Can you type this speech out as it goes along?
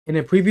In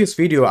a previous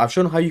video, I've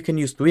shown how you can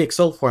use 3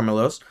 Excel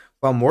formulas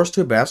from worst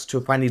to best to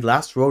find the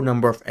last row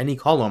number of any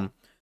column.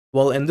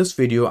 Well, in this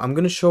video, I'm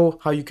going to show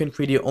how you can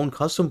create your own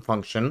custom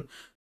function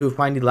to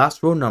find the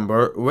last row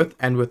number with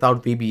and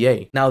without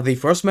VBA. Now, the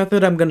first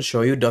method I'm going to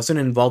show you doesn't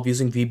involve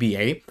using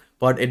VBA,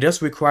 but it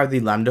does require the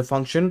LAMBDA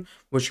function,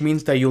 which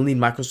means that you'll need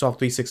Microsoft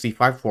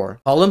 365 for.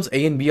 Columns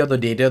A and B are the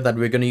data that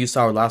we're going to use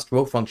our last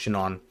row function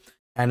on.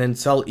 And in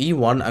cell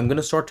E1, I'm going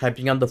to start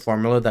typing out the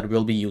formula that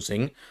we'll be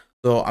using.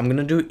 So I'm going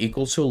to do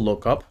equals to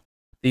lookup.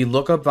 The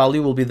lookup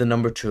value will be the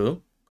number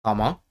 2,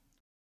 comma.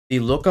 The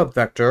lookup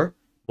vector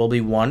will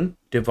be 1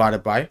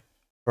 divided by,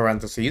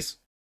 parentheses,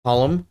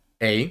 column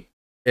A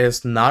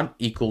is not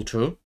equal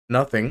to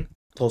nothing,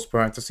 close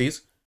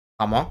parentheses,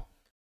 comma.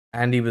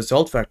 And the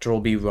result vector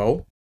will be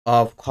row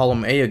of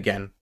column A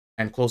again,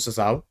 and close this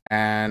out,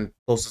 and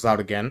close this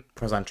out again,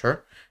 press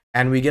enter.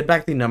 And we get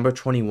back the number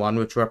 21,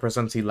 which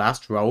represents the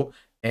last row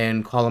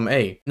in column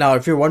A. Now,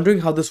 if you're wondering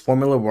how this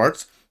formula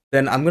works,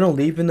 then I'm going to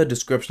leave in the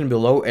description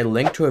below a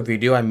link to a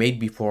video I made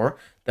before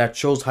that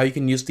shows how you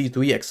can use the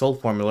 3 Excel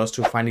formulas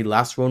to find the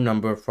last row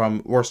number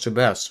from worst to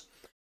best.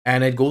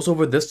 And it goes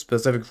over this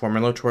specific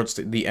formula towards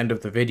the end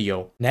of the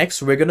video.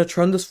 Next, we're going to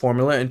turn this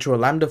formula into a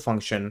lambda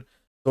function.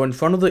 So in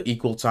front of the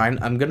equal sign,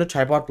 I'm going to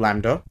type out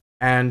lambda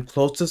and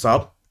close this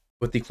up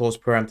with the close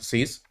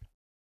parentheses.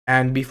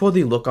 And before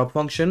the lookup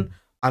function,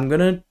 I'm going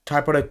to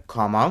type out a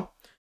comma.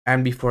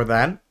 And before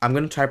that, I'm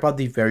going to type out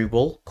the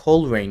variable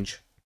col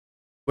range,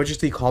 which is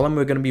the column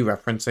we're going to be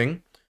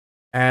referencing.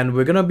 And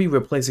we're going to be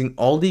replacing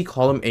all the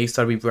column A's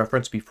that we've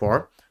referenced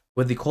before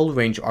with the col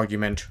range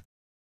argument.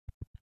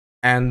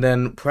 And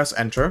then press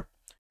enter.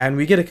 And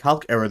we get a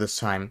calc error this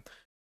time.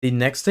 The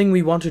next thing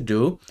we want to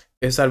do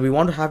is that we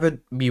want to have it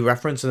be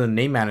referenced in the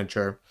name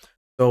manager.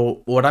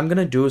 So what I'm going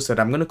to do is that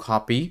I'm going to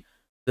copy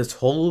this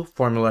whole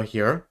formula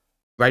here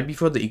right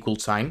before the equal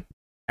sign.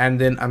 And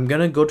then I'm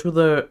going to go to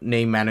the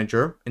name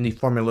manager in the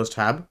formulas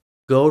tab,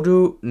 go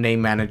to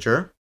name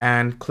manager,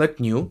 and click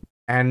new.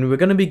 And we're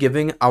going to be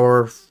giving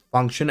our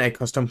function a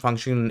custom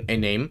function a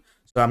name.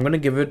 So I'm going to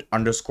give it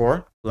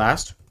underscore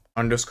last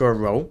underscore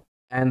row.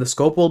 And the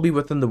scope will be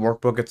within the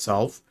workbook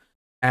itself.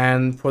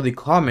 And for the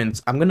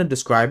comments, I'm going to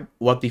describe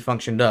what the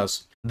function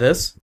does.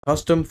 This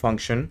custom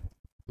function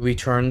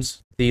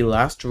returns the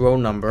last row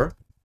number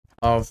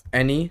of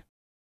any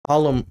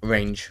column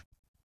range.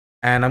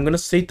 And I'm going to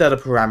state that a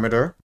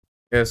parameter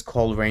is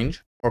col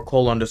range or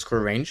col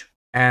underscore range.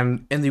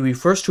 And in the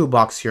refers to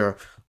box here,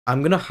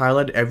 I'm going to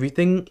highlight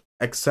everything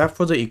except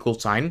for the equal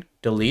sign,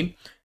 delete,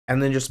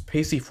 and then just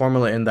paste the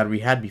formula in that we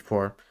had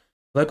before.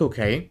 Click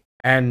OK.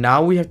 And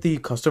now we have the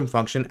custom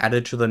function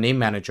added to the name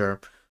manager.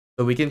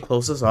 So we can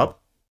close this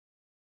up.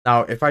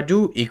 Now, if I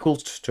do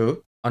equals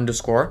to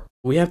underscore,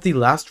 we have the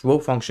last row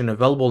function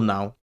available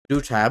now. Do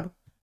tab,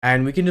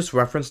 and we can just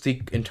reference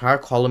the entire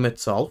column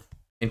itself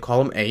in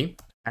column A,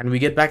 and we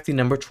get back the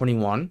number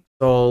 21.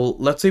 So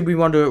let's say we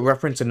want to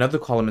reference another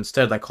column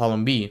instead, like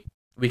column B.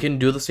 We can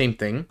do the same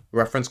thing,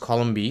 reference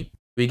column B.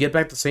 We get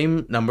back the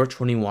same number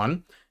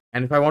 21.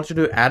 And if I wanted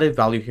to add a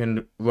value here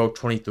in row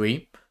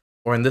 23,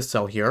 or in this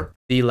cell here,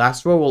 the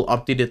last row will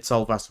update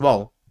itself as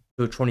well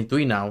to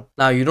 23 now.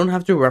 Now, you don't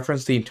have to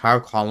reference the entire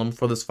column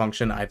for this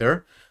function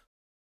either.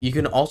 You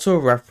can also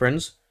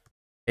reference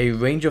a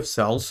range of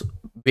cells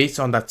based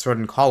on that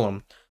certain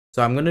column.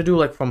 So I'm going to do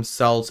like from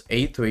cells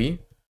A3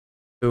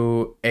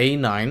 to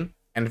A9.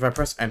 And if I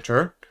press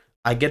enter,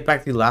 I get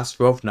back the last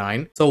row of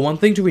 9. So one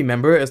thing to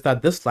remember is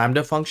that this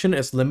lambda function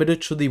is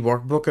limited to the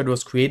workbook it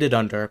was created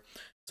under.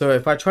 So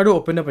if I try to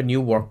open up a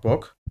new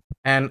workbook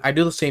and I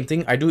do the same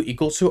thing, I do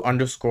equals to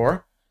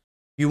underscore,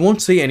 you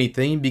won't see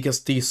anything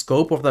because the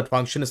scope of that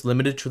function is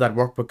limited to that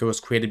workbook it was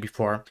created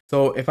before.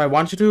 So if I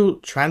wanted to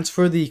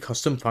transfer the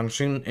custom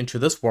function into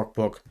this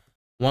workbook,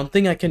 one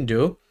thing I can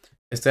do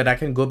is that I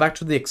can go back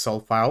to the Excel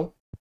file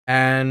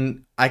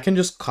and I can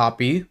just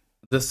copy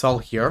this cell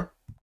here,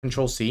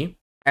 Control C.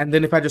 And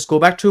then if I just go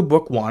back to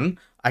book 1,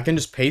 I can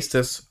just paste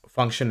this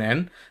function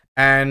in,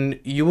 and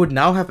you would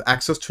now have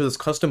access to this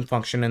custom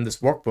function in this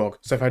workbook.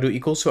 So if I do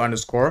equals to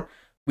underscore,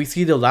 we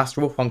see the last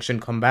row function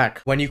come back.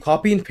 When you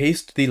copy and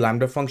paste the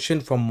lambda function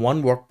from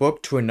one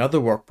workbook to another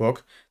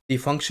workbook, the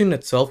function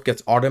itself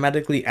gets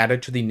automatically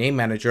added to the name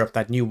manager of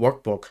that new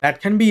workbook.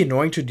 That can be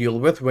annoying to deal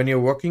with when you're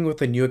working with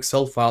a new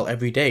Excel file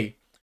every day.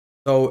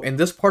 So in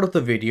this part of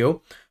the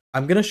video,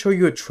 I'm going to show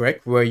you a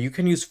trick where you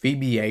can use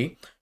VBA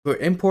to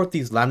import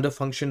these lambda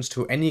functions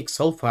to any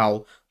Excel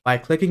file by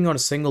clicking on a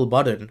single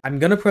button. I'm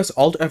going to press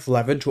Alt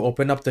F11 to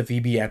open up the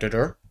VB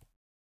editor.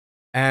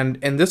 And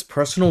in this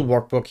personal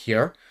workbook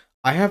here,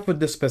 I have with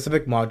this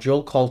specific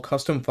module called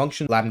custom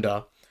function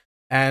lambda.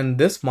 And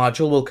this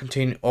module will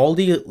contain all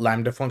the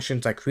lambda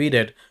functions I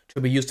created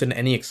to be used in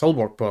any Excel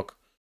workbook.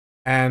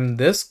 And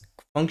this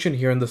function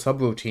here in the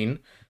subroutine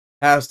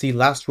has the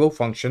last row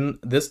function.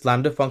 This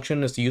lambda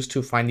function is used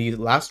to find the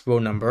last row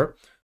number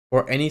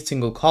for any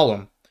single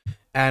column.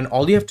 And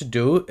all you have to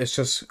do is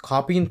just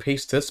copy and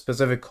paste this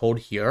specific code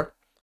here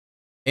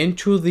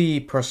into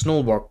the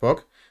personal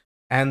workbook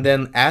and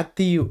then add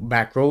the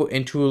macro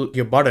into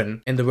your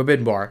button in the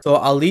ribbon bar. So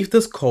I'll leave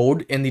this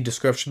code in the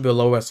description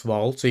below as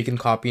well, so you can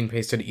copy and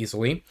paste it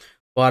easily.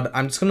 But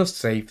I'm just gonna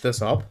save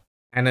this up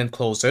and then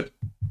close it.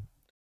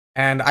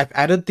 And I've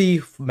added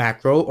the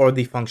macro or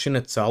the function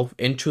itself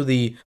into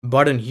the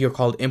button here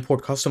called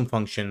import custom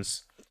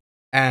functions.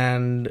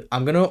 And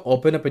I'm gonna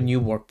open up a new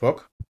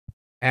workbook.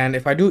 And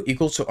if I do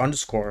equals to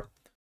underscore,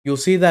 you'll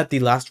see that the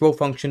last row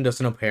function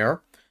doesn't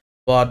appear.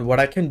 But what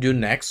I can do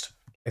next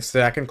is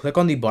that I can click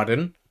on the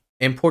button,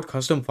 import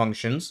custom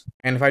functions,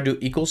 and if I do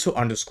equals to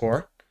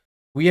underscore,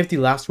 we have the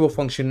last row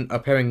function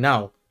appearing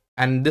now.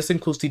 And this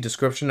includes the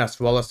description as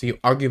well as the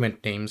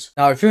argument names.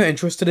 Now, if you're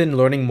interested in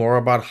learning more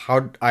about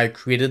how I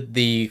created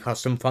the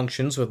custom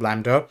functions with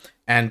Lambda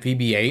and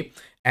VBA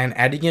and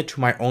adding it to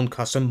my own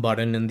custom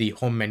button in the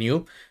home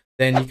menu,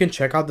 then you can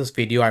check out this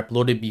video I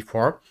uploaded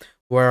before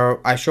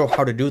where I show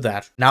how to do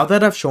that. Now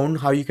that I've shown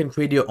how you can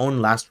create your own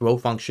last row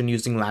function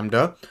using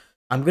Lambda,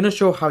 I'm going to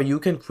show how you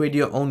can create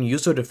your own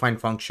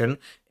user-defined function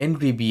in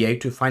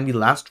VBA to find the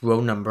last row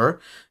number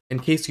in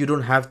case you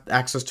don't have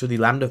access to the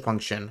Lambda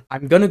function.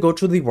 I'm going to go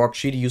to the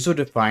worksheet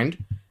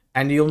user-defined,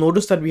 and you'll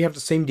notice that we have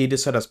the same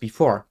dataset as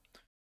before.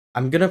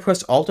 I'm going to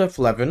press Alt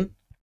F11,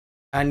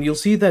 and you'll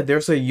see that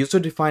there's a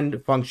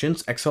user-defined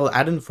functions Excel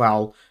add-in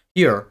file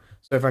here.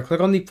 So if I click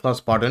on the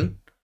plus button,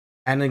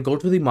 and then go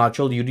to the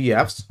module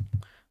UDFs,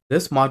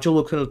 this module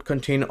will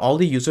contain all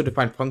the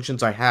user-defined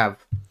functions I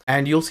have.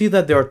 And you'll see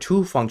that there are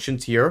two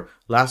functions here,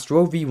 last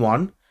row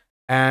v1,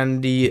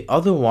 and the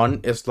other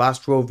one is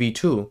last row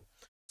v2.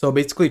 So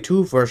basically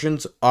two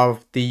versions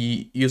of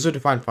the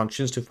user-defined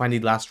functions to find the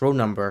last row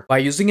number. By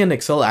using an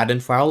Excel add-in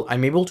file,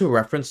 I'm able to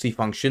reference the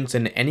functions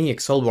in any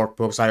Excel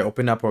workbooks I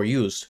open up or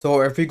use.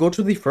 So if we go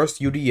to the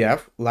first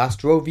UDF,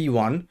 last row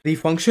v1, the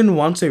function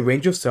wants a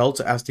range of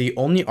cells as the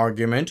only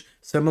argument,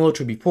 similar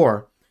to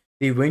before.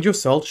 The range of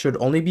cells should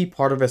only be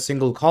part of a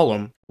single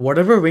column.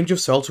 Whatever range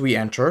of cells we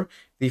enter,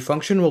 the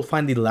function will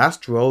find the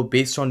last row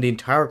based on the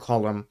entire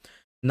column,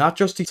 not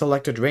just the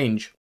selected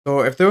range. So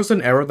if there's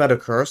an error that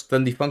occurs,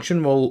 then the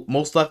function will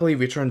most likely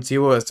return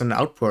 0 as an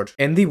output.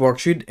 In the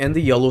worksheet, in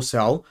the yellow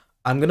cell,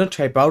 I'm going to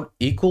type out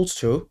equals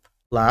to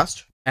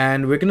last,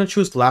 and we're going to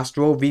choose last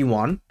row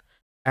v1,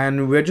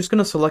 and we're just going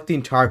to select the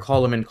entire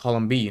column in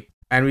column B.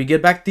 And we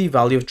get back the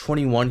value of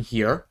 21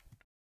 here,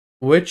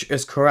 which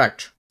is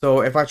correct.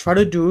 So if I try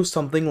to do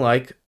something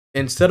like,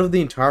 instead of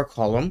the entire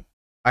column,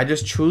 I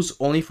just choose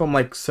only from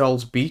like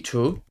cells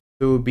B2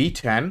 to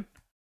B10,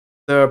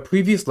 the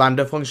previous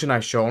lambda function I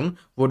shown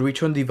would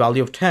return the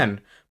value of 10.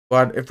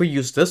 But if we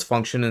use this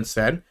function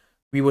instead,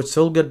 we would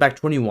still get back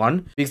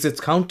 21 because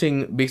it's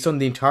counting based on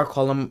the entire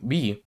column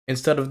B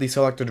instead of the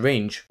selected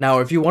range. Now,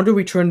 if you want to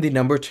return the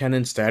number 10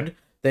 instead,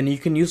 then you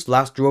can use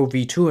last row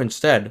v2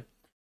 instead.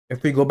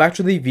 If we go back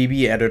to the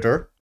VBA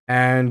editor,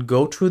 and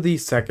go to the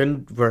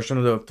second version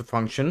of the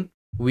function,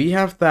 we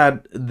have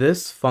that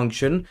this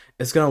function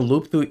is going to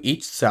loop through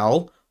each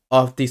cell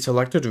of the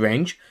selected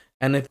range,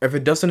 and if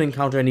it doesn't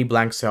encounter any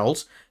blank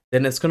cells,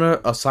 then it's going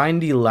to assign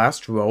the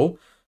last row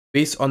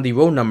based on the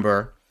row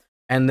number.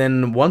 And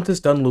then once it's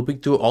done looping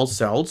through all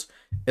cells,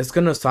 it's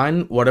going to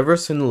assign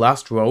whatever's in the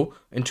last row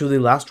into the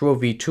last row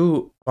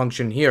v2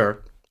 function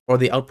here, or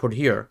the output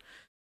here.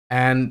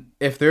 And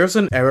if there's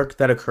an error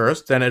that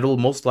occurs, then it will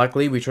most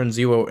likely return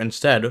 0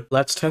 instead.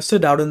 Let's test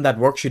it out in that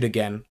worksheet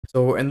again.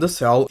 So in this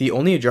cell, the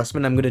only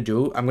adjustment I'm going to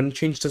do, I'm going to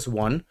change this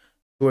 1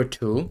 to a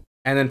 2,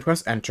 and then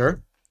press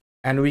enter,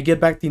 and we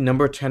get back the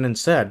number 10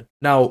 instead.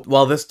 Now,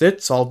 while this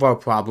did solve our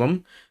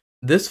problem,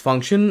 this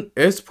function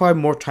is probably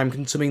more time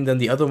consuming than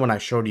the other one I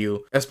showed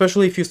you,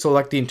 especially if you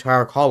select the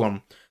entire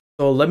column.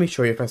 So let me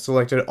show you. If I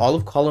selected all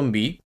of column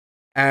B,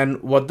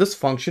 and what this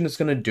function is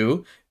going to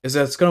do is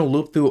that it's going to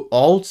loop through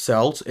all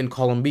cells in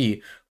column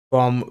B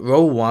from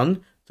row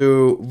 1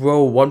 to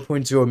row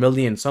 1.0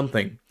 million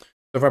something. So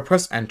if I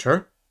press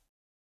enter,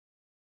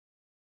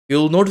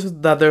 you'll notice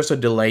that there's a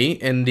delay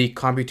in the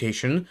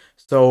computation.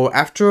 So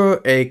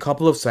after a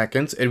couple of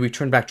seconds, it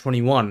returned back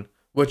 21,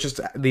 which is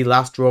the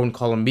last row in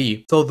column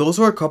B. So those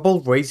are a couple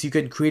of ways you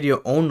can create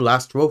your own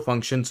last row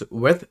functions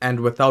with and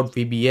without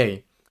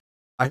VBA.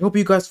 I hope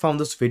you guys found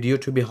this video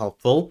to be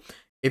helpful.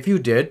 If you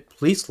did,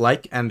 please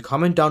like and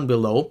comment down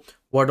below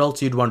what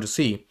else you'd want to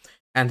see.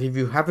 And if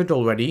you haven't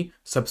already,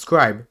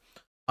 subscribe.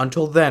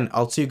 Until then,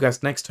 I'll see you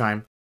guys next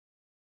time.